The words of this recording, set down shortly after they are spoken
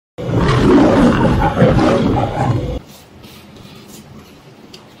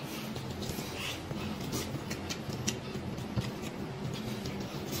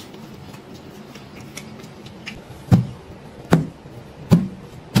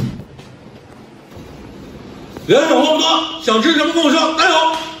人有好多，想吃什么跟我说，加油！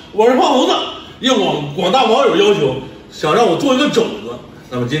我是胖猴子，应广大网友要求，想让我做一个肘子。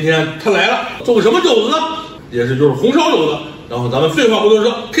那么今天他来了，做个什么肘子呢？也是就是红烧肘子。然后咱们废话不多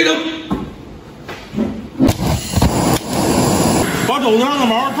说，开整。把肘子上的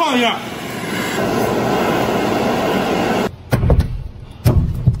毛烫一下。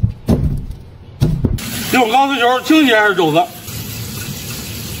用钢丝球清洗一下肘子。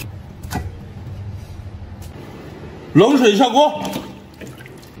冷水下锅，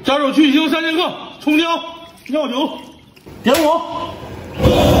加入去腥3000克，葱姜、料酒，点火，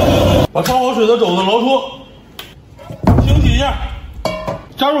把焯好水的肘子捞出，清洗一下，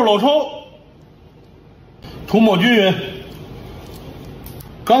加入老抽，涂抹均匀。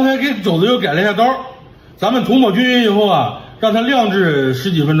刚才给肘子又改了一下刀，咱们涂抹均匀以后啊，让它晾制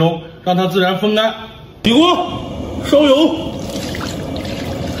10几分钟，让它自然风干。起锅，烧油。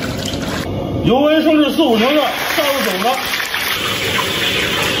油温升至4、5成热，下入肘子，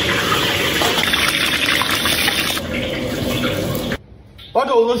把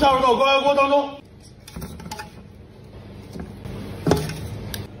肘子下入到高压锅当中，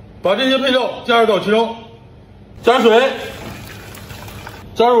把这些配料加入到其中，加水，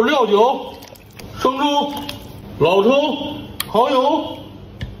加入料酒、生抽、老抽、蚝油，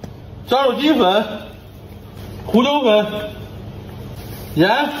加入鸡粉、胡椒粉、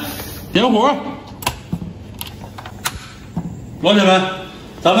盐。点火，老铁们，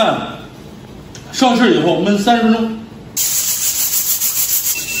咱们上市以后焖30分钟，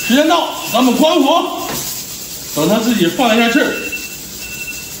时间到，咱们关火，等它自己放一下气儿。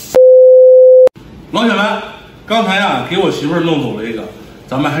老铁们，刚才啊给我媳妇儿弄走了一个，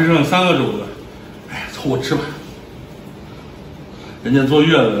咱们还剩3个肘子，哎，凑合吃吧。人家坐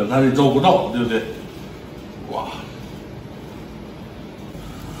月子，咱得照顾到，对不对？哇！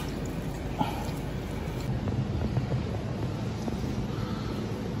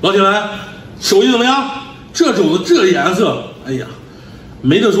老铁们，手艺怎么样？这肘子这颜色，哎呀，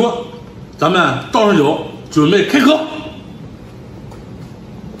没得说。咱们倒上酒，准备开喝。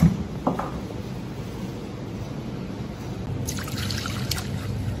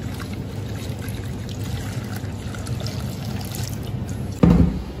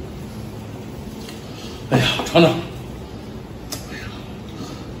哎呀，尝尝。哎呀，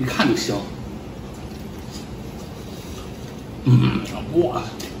一看就香。哇！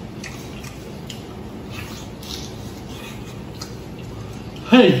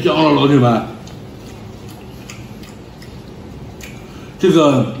太香了，老铁们！这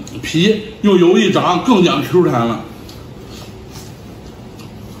个皮用油一炸，更加 Q 弹了。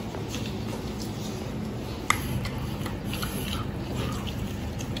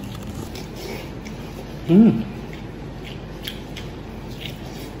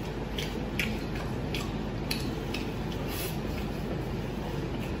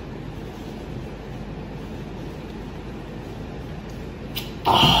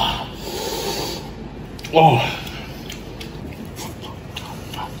哦，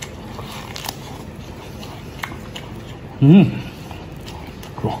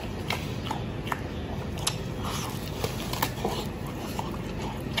爽。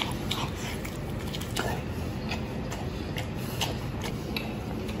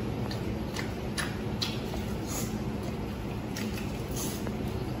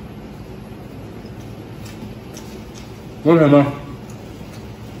老铁们，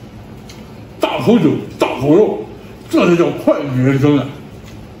大口酒，大口肉，这才叫快意人生啊！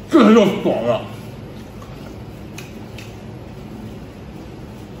这才叫爽啊！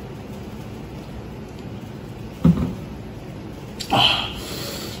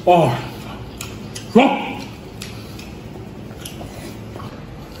哦，爽！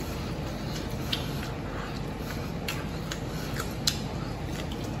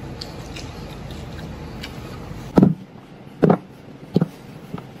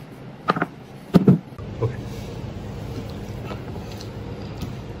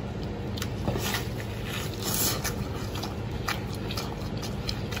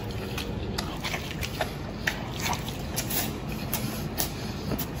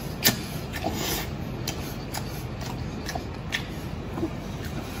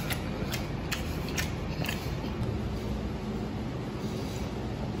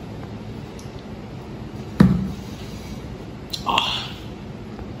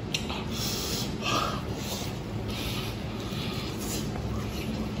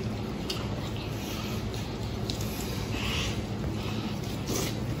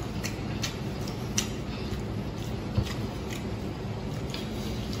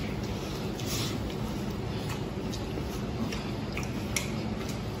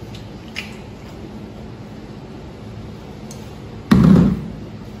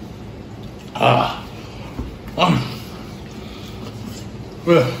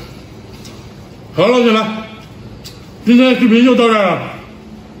对，好了，老铁们，今天视频就到这儿了。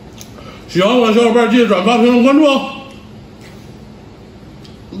喜欢我的小伙伴记得转发、评论、关注哦。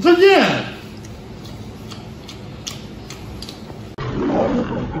再见。挑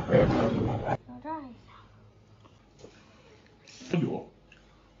战一下。哎呦，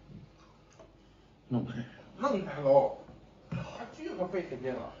弄开喽，这个费时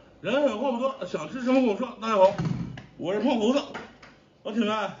间了。人狠话不多，想吃什么跟我说。大家好，我是胖猴子。老铁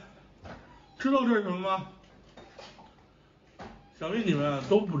们，知道这是什么吗？想必你们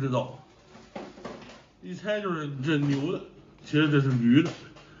都不知道，一猜就是这牛的，其实这是驴的。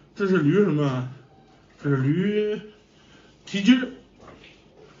这是驴什么？这是驴蹄筋儿，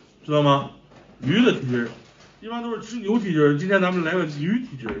知道吗？驴的蹄筋儿，一般都是吃牛蹄筋儿，今天咱们来个驴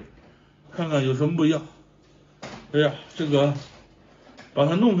蹄筋儿，看看有什么不一样。哎呀，这个把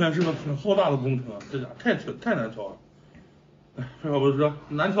它弄开是个很浩大的工程啊，这家太难挑了。哎，废话不多说，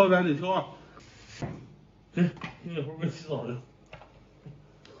难挑咱得挑啊。行，你一会儿给洗澡去。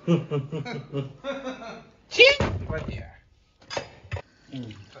切，快点。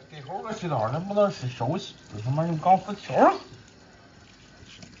这会儿我洗澡，能不能是手洗？这他妈用钢丝条。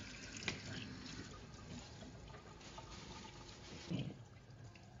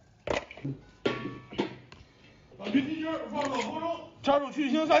把驴蹄筋放到锅中，加入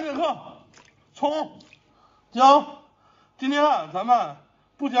去腥3剑客、葱、姜。今天咱们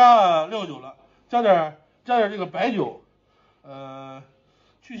不加料酒了，加点这个白酒，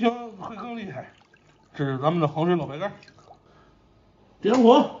去腥会更厉害。这是咱们的衡水老白干，点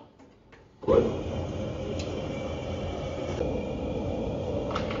火。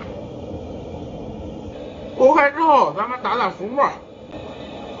锅开之后，咱们打浮沫。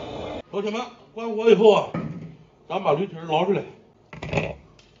老铁们，关火以后啊，咱们把驴蹄捞出来，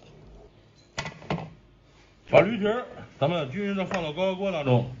把驴蹄咱们均匀的放到高压锅当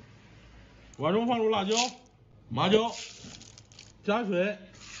中，碗中放入辣椒、麻椒，加水，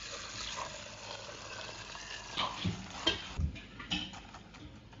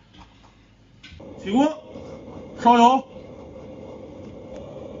起锅，烧油，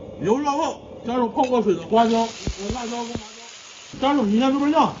油热后加入泡过水的花椒、辣椒跟麻椒，加入郫县豆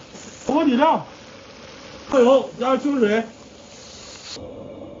瓣酱，火底料，热油加入清水。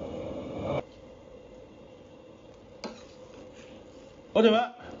老铁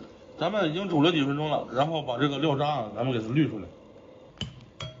们，咱们已经煮了几分钟了，然后把这个料渣啊，咱们给它滤出来，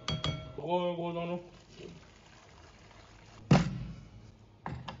锅当中。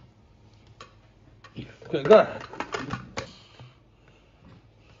盖盖，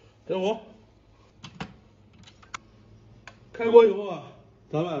点火。开锅以后啊，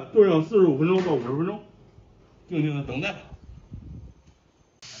咱们炖上45分钟到50分钟，静静的等待。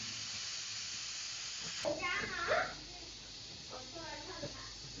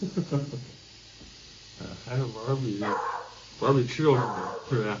还是玩比吃肉上头，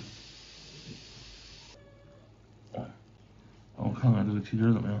是不是？让我看看这个蹄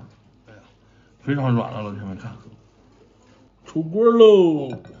筋怎么样。哎呀，非常软了，老铁们看。出锅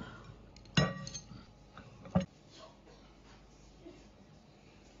喽！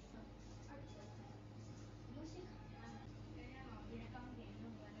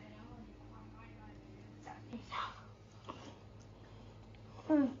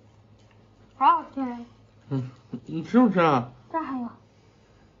好好吃。你吃不吃啊？这还有。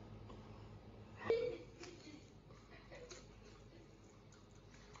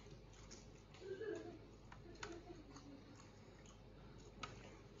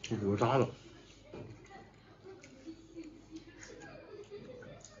有渣了。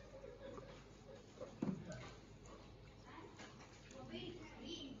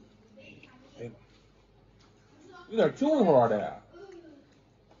有点揪头的。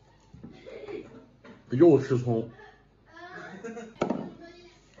又吃葱。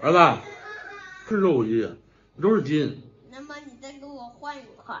儿子，是肉鸡，都是筋。那么你再给我换一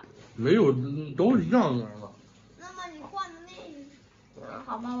块。没有，都是一样的，儿子。那么你换的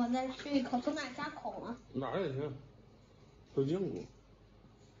好吧，我再吃一口，从哪加口呢？哪儿也行，都硬过。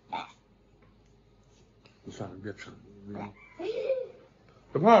你算了，别吃了。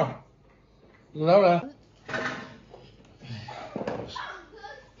小胖，你来不来？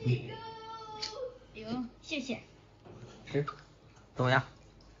行，谢谢。吃，怎么样？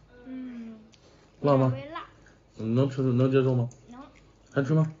辣吗？微辣。能吃能接受吗？能。还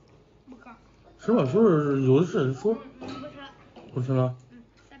吃吗？不吃。吃吧，就是有的是说。不吃。不吃了。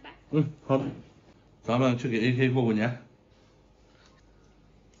拜拜。好的。咱们去给 AK 过年。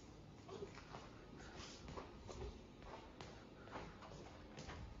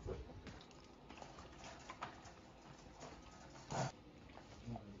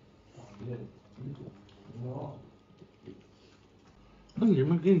那你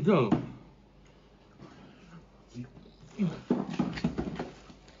们给你这个。你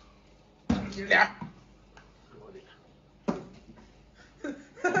俩。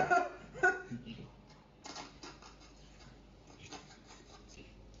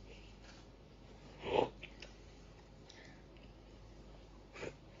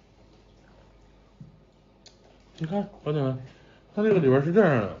你看，老铁们，它这个里边是这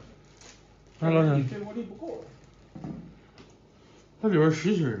样的，看老铁们，这锅力不够。它里边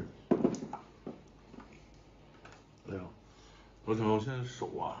实心儿。哎呀，老铁们，我现在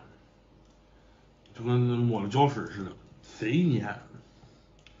手啊，就跟抹了胶水似的，贼黏，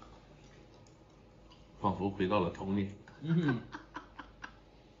仿佛回到了童年。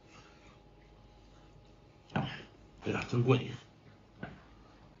哎呀，真过瘾！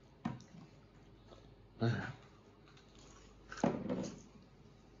哎呀。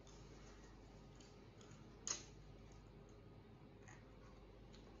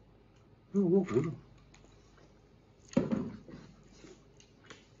我糊涂。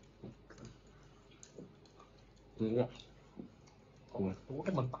哇，都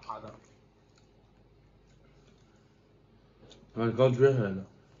这么大的。啊，刚撅下来的。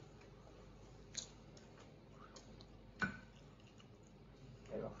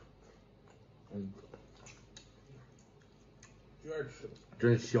哎呀，撅着吃的。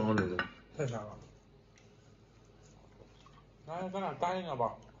真香，这个。太香了。来，咱俩干一个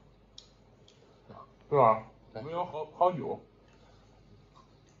吧。是吧？没有好酒。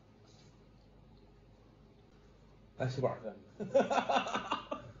来洗碗去。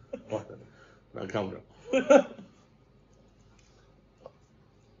哇，那看不着。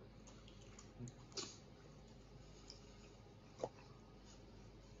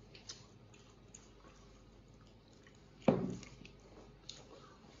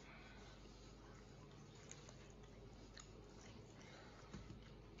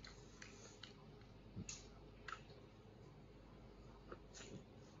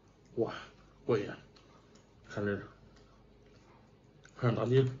哇，过瘾！看这个，看大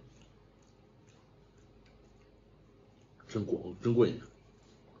丁，真广，真过瘾。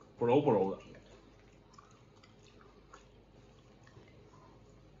不柔不柔的。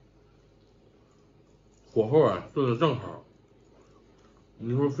火候啊，做的正好。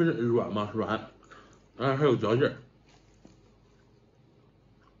你说非常软吗？软，但是还有嚼劲儿。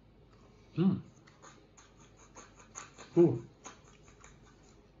不。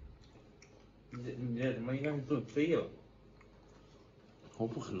你这他妈应该是炖飞了。我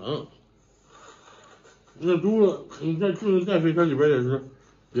不可能。那猪了，你再炖的再肥，它里边也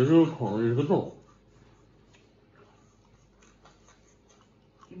是个孔，也是个洞。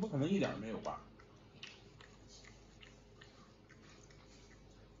你不可能一点没有吧？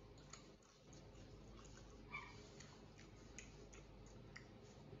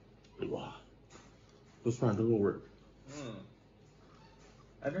哇，这蒜真够味儿。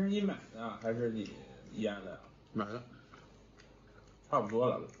哎，这是你买的还是你腌的呀？买的。差不多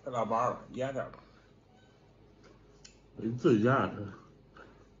了，快大巴了，腌点吧。你自己腌的，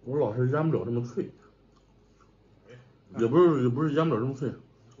我老是腌不了这么脆，也不是腌不了这么脆。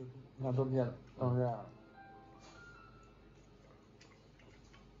你看都变了，都这样了。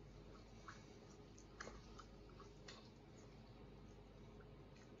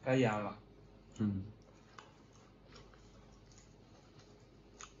该腌了。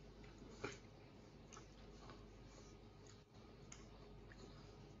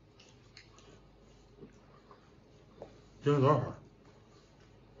今天多少号？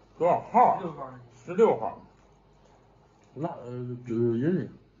多少号？16号。那阴历。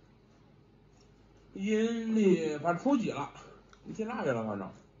阴历反正初几了？你进腊月了，反正。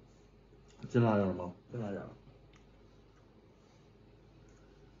进腊月了吗？进腊月了。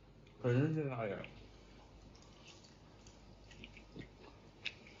本人进腊月了。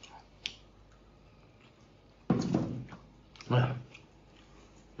哎呀，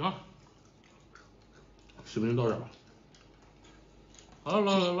行，视频就到这儿吧。好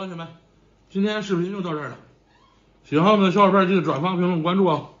了，老铁们，今天视频就到这儿了。喜欢我们的小伙伴记得转发、评论、关注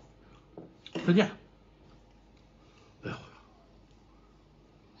哦。再见。哎呦，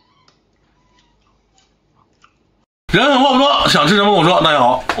人很话不多，想吃什么我说。大家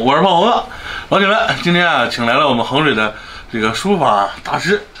好，我是胖猴子。老铁们，今天啊，请来了我们衡水的这个书法大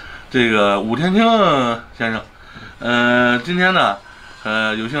师，这个武天清先生。今天呢，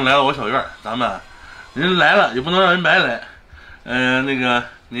有幸来到我小院，咱们人来了也不能让人白来。那个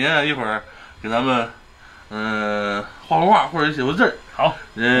您一会儿给咱们画个画或者写个字儿。好。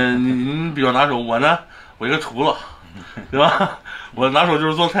您比较拿手，我一个厨子，对吧？我拿手就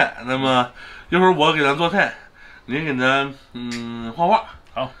是做菜。那么一会儿我给咱做菜，你给咱画画。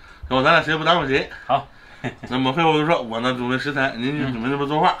好，然后咱俩谁也不耽误谁。好。那么废话不多说，我呢准备食材，您就准备那边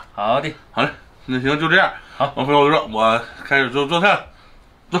作画。好的，好嘞，那行就这样。好，我废话不多说，我开始做菜了。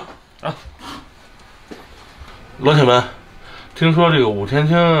走。啊，老铁们，听说这个武天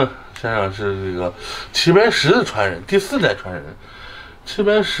清先生是这个齐白石的传人，第4代传人。齐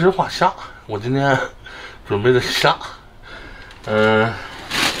白石画虾，我今天准备的虾。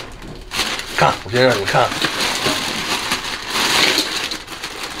看，我先让你看。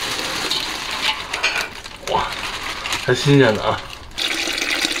哇，还新鲜的啊！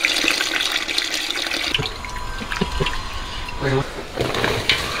为什么？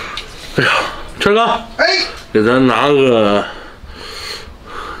哎呀，圈哥，哎，给咱拿个，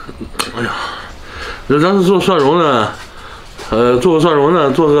哎呀，咱是做蒜蓉的，做个蒜蓉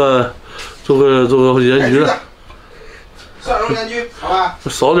的，做个盐焗的，蒜蓉盐焗，好吧？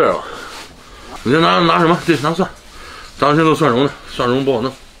少点吧。你先拿什么？对，拿蒜。咱们先做蒜蓉的，蒜蓉不好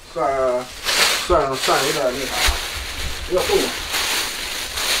弄。蒜有点那啥，有点冻。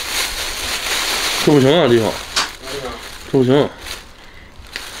这不行啊，地方。这不行。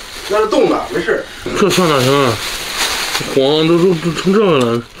那是冻的，没事。这蒜哪行啊？黄都成这个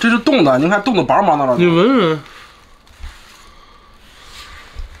了。这是冻的，你看冻的薄毛的了。你闻闻。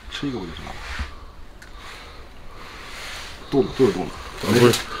吃一个我就知道了。冻的，就是冻的。不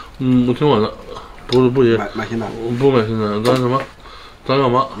是，我听我的，不也买新的？不买新的，咱什么？咱干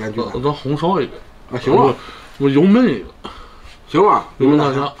嘛？咱红烧一个。啊，行了。我油焖一个。行了，油焖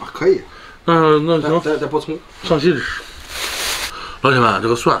大虾可以。那行。再拨葱。上西吃。老铁们，这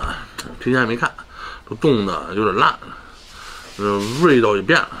个蒜提前也没看，都冻的有点烂了，味道也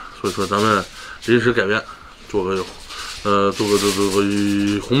变了，所以说咱们临时改变，做个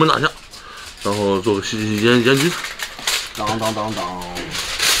红焖大虾，然后做个盐焗。当，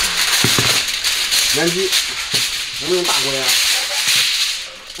盐焗，能不能大锅呀？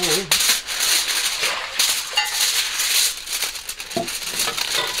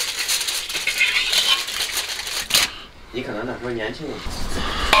你可能那时候年轻。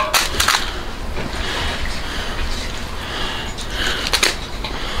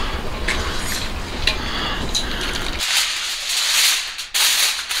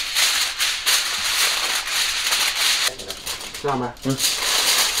这样呗。这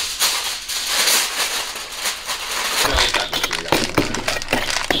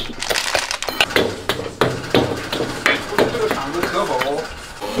个铲子可否？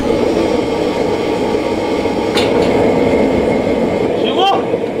起锅，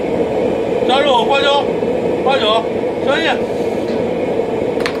加入花椒、八角、香叶，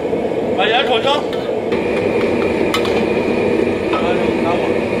把盐炒香。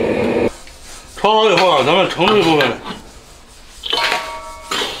炒好以后啊，咱们盛这部分，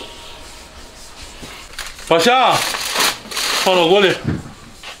把虾放到锅里，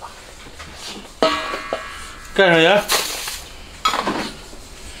盖上盐。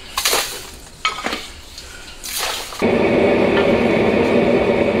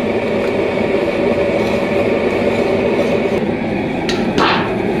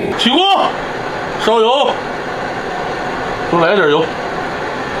起锅，烧油，多来点油。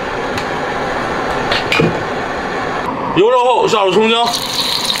油热后下入葱姜，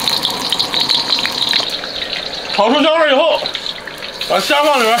炒出香味以后，把虾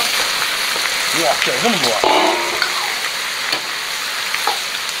放里边。哇，整这么多！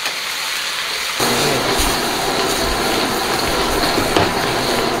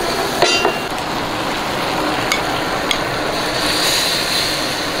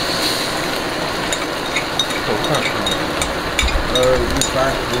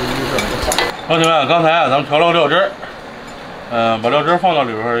老铁们，刚才啊，咱们调了料汁儿，把料汁儿放到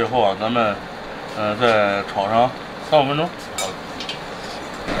里边以后啊，咱们再炒上3-5分钟。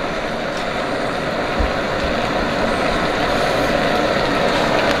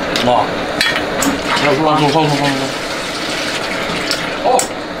哇，放葱。哦，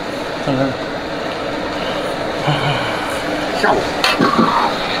看，下午。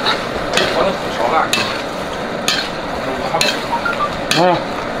我的少辣。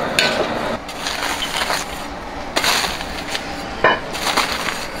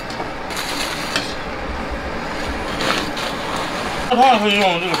它也可以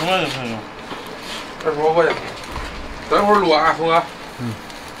用，这个什么也可以用。20多块钱。等会儿卤啊，峰哥。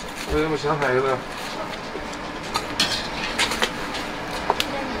我想起来了。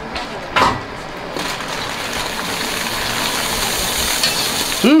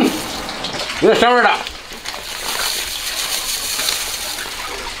有点香味的。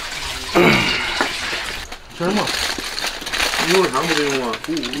这什么？牛肉肠不得用吗？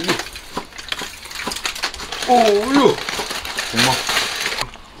哦呦，红吗？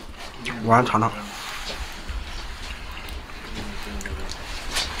我俺尝尝。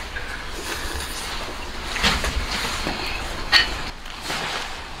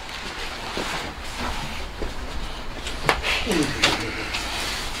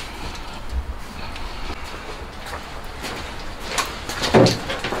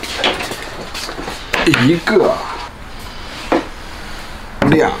一个，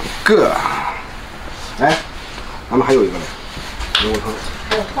两个，哎，咱们还有一个嘞，牛骨汤。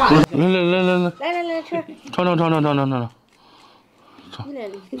来吃，尝，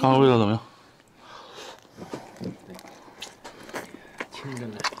看看味道怎么样？清着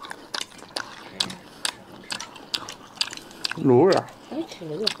呢。卤味儿。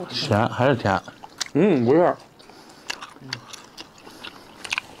甜还是甜？不是。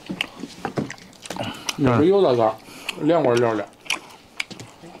那是油大个，凉味料的。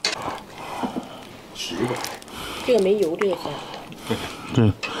洗一个。这个没油，这个香。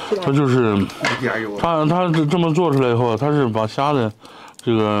对，它就是一点油。它这么做出来以后，它是把虾的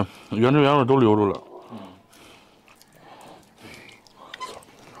这个原汁原味都留住了。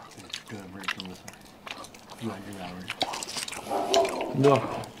这味儿真不错，原汁原味。对。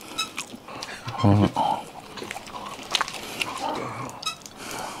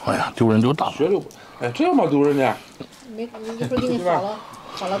哎呀，丢人丢大了。绝对不，哎，这么丢人的？没，你一会儿给你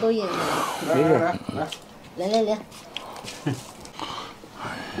好了都印上了。没事，来。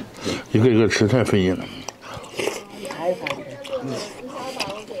一个一个吃太费劲了。还是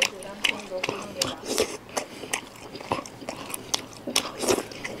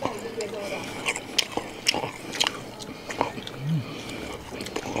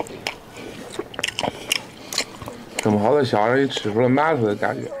这么好的虾仁，吃出了馒头的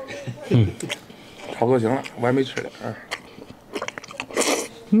感觉。超高兴了，我还没吃呢。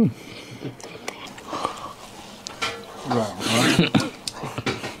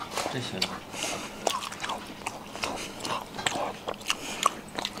这行。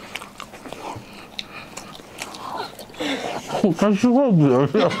我看实话不行。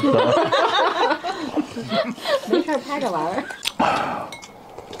没事，拍着玩儿。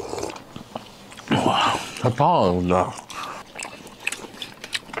哇，太棒了！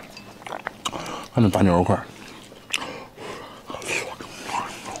还能大牛肉块。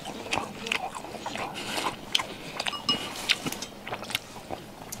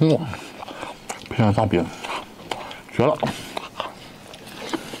哇，配上大饼，绝了！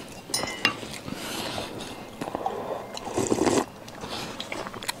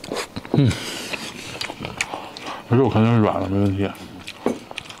肉肯定是软的，没问题。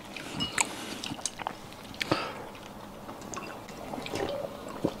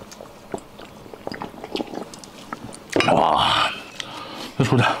哇，真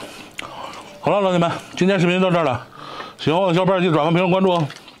出彩！好了，老铁们，今天视频就到这儿了。喜欢我的小伙伴记得转发、评论、关注哦！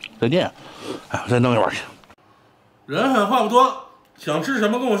再见！哎，我再弄一碗去。人狠话不多，想吃什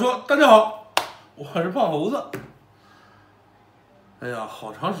么跟我说。大家好，我是胖猴子。哎呀，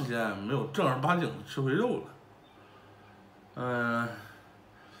好长时间没有正儿八经的吃回肉了。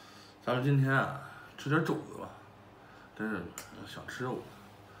咱们今天啊吃点肘子吧，真是想吃肉了，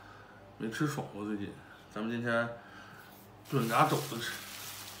没吃爽过最近。咱们今天炖俩肘子吃，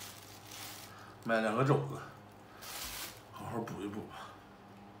买2个肘子，好好补一补吧。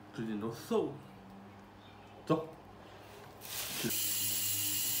最近都瘦了，走。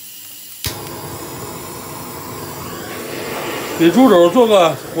给猪肘做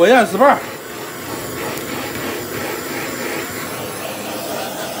个火焰SPA。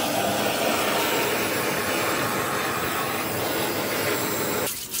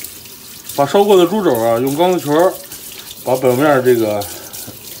把烧过的猪肘啊，用钢丝球把表面这个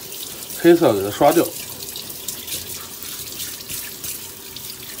黑色给它刷掉。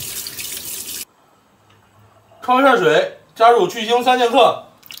焯一下水，加入去腥3剑客、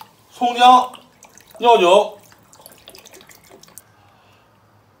葱姜、料酒。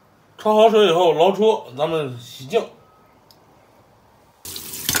焯好水以后捞出，咱们洗净。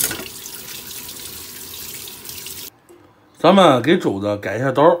咱们给肘子改一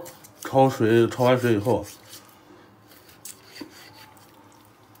下刀，焯完水以后，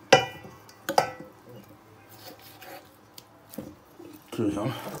这就行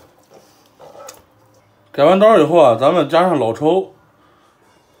了。改完刀以后啊，咱们加上老抽，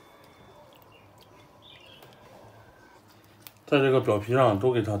在这个表皮上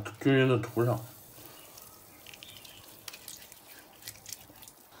都给它均匀的涂上。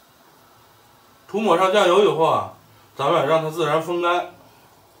涂抹上酱油以后啊，咱们让它自然风干。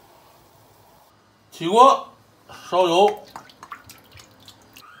起锅烧油，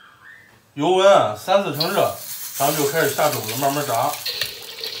油温3、4成热，咱们就开始下肘子慢慢炸。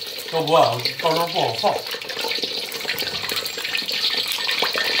要不到时候不好放。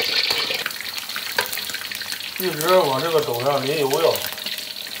一直往这个肘上淋油药。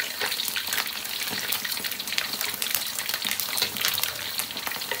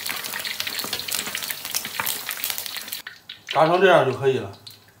炸成这样就可以了。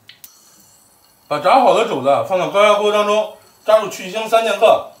把炸好的肘子放到高压锅当中，加入去腥3剑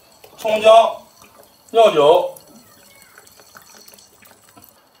客、葱姜、料酒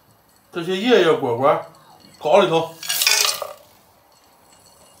这些叶果搞里头，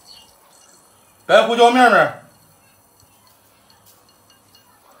白胡椒面面、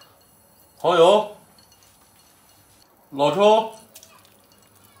蚝油、老抽。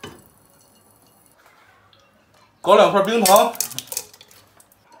搞2块冰糖、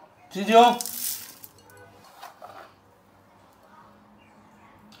鸡精、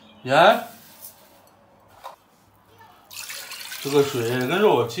盐，这个水跟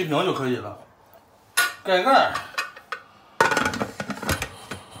肉齐平就可以了。盖盖，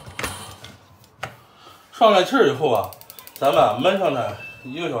上来气儿以后啊，咱们焖上它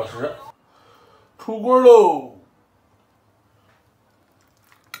1个小时，出锅喽。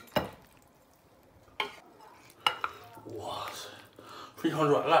哇塞，非常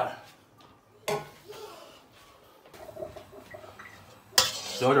软烂。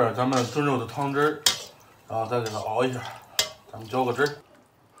舀点咱们炖肉的汤汁儿，然后再给它熬一下，咱们浇个汁儿。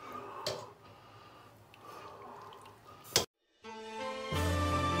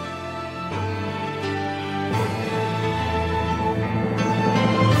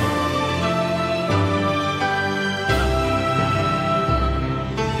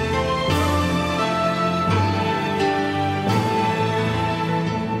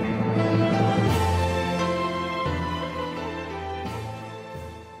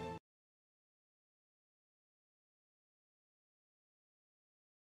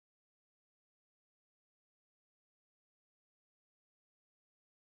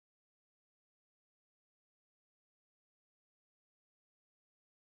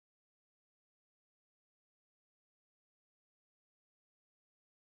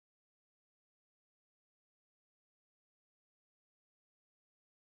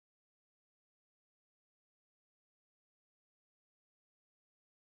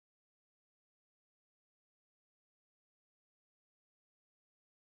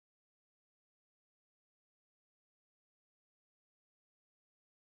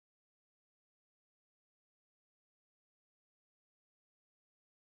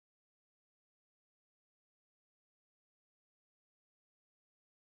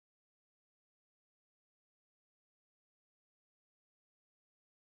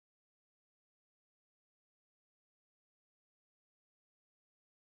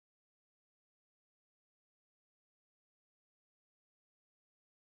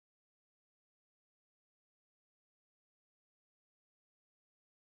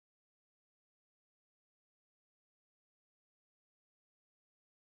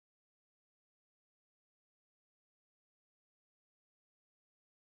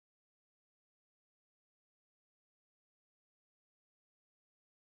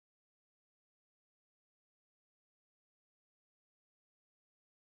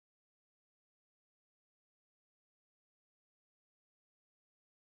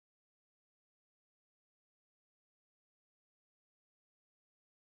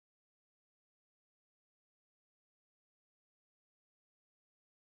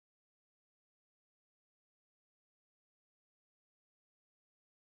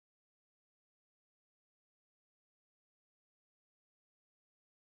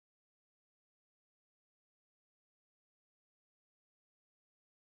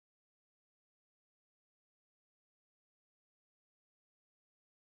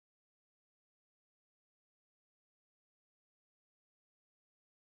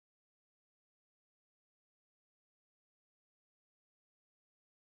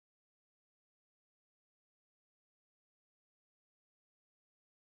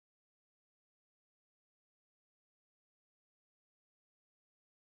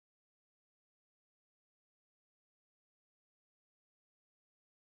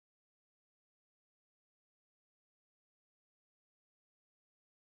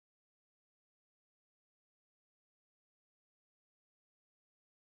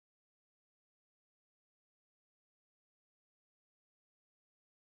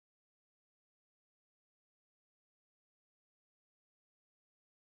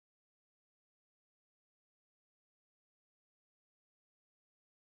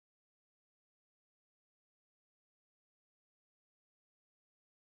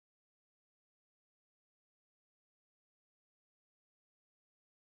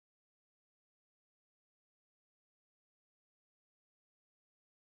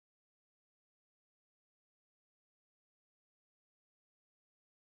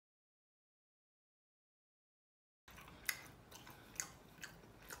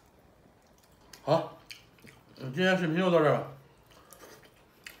好，今天视频就到这儿了。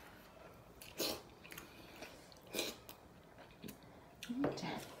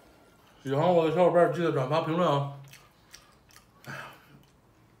喜欢我的小伙伴记得转发评论啊！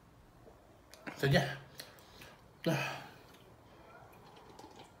再见。哎。